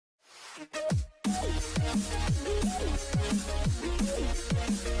Hey,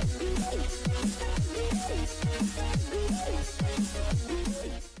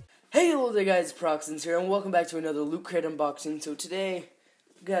 hello there guys, Proxence here, and welcome back to another LootCrate unboxing. So today,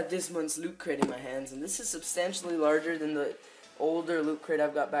 I got this month's LootCrate in my hands, and this is substantially larger than the older LootCrate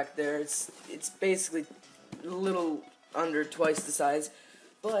I've got back there. It's basically a little under twice the size,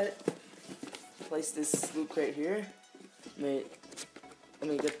 but place this LootCrate here. Let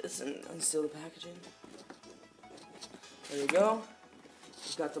me get this and unseal the packaging. There we go.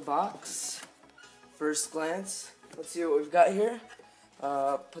 We've got the box. First glance, let's see what we've got here.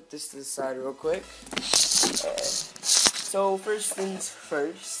 Put this to the side real quick. So first things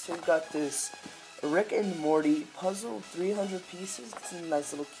first, we've got this Rick and Morty puzzle, 300 pieces. It's a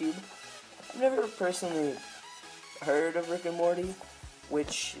nice little cube. I've never personally heard of Rick and Morty,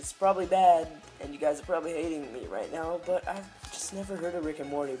 which is probably bad, and you guys are probably hating me right now, but I've just never heard of Rick and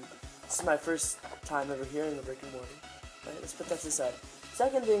Morty. This is my first time ever hearing of Rick and Morty. Alright, let's put that to the side.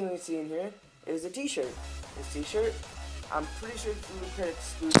 Second thing we see in here is a t-shirt. This t-shirt, I'm pretty sure it's a LootCrate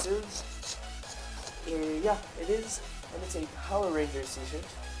exclusive. Yeah, it is. And it's a Power Rangers t-shirt.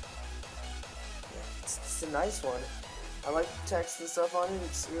 Yeah, it's a nice one. I like the text and stuff on it.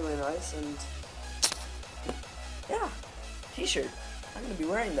 It's really nice. And yeah, t-shirt. I'm going to be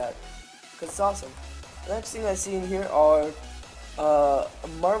wearing that because it's awesome. The next thing I see in here are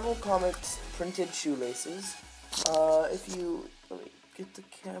Marvel Comics printed shoelaces. Let me get the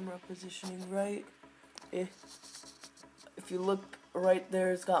camera positioning right. If you look right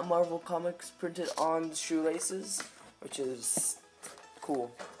there, it's got Marvel Comics printed on the shoelaces, which is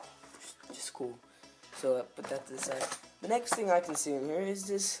cool. Just cool. So put that to the side. The next thing I can see in here is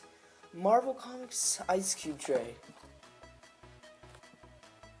this Marvel Comics ice cube tray.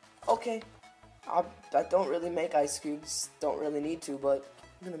 Okay, I don't really make ice cubes, don't really need to, but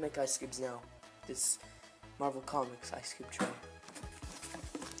I'm gonna make ice cubes now. This Marvel Comics ice cube tray.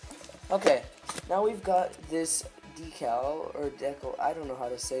 Okay, now we've got this decal, or decal, I don't know how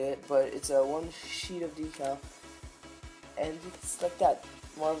to say it, but it's a one sheet of decal, and it's like that,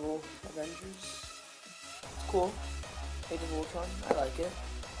 Marvel Avengers. It's cool. Age of Ultron, I like it.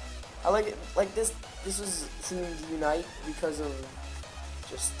 I like it, like this was themed Unite because of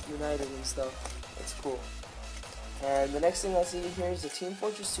just United and stuff. It's cool. And the next thing I see here is the Team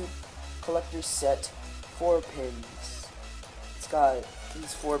Fortress Suit Collector's Set 4 pins. It's got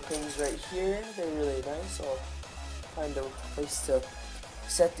these 4 pins right here. They're really nice. I'll find a place to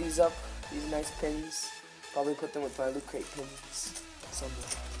set these up. These nice pins. Probably put them with my LootCrate pins somewhere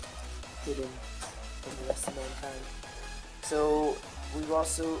hidden from the rest of mankind. So we've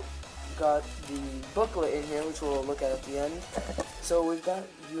also got the booklet in here, which we'll look at the end. So we've got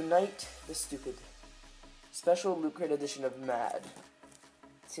Unite the Stupid, special LootCrate edition of Mad.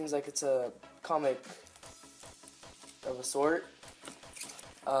 Seems like it's a comic of a sort.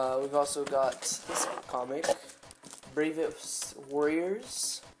 We've also got this comic, Bravest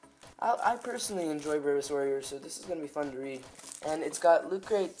Warriors. I personally enjoy Bravest Warriors, so this is going to be fun to read. And it's got loot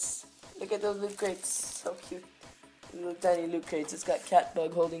crates. Look at those loot crates, so cute. Little tiny loot crates. It's got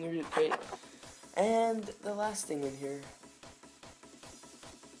Catbug holding a loot crate. And the last thing in here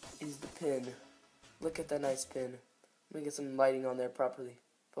is the pin. Look at that nice pin. Let me get some lighting on there properly.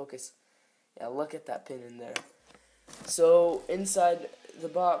 Focus. Yeah, look at that pin in there. So inside the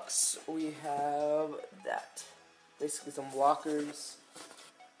box we have that. Basically some blockers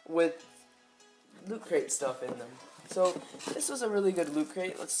with LootCrate stuff in them. So this was a really good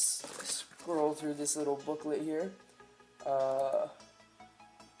LootCrate. Let's scroll through this little booklet here.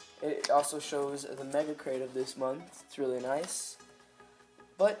 It also shows the Mega Crate of this month. It's really nice.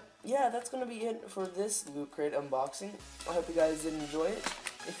 But yeah, that's going to be it for this LootCrate unboxing. I hope you guys did enjoy it.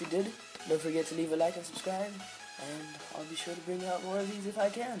 If you did, don't forget to leave a like and subscribe. And I'll be sure to bring out more of these if I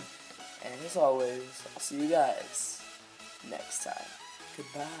can. And as always, I'll see you guys next time.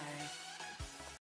 Goodbye.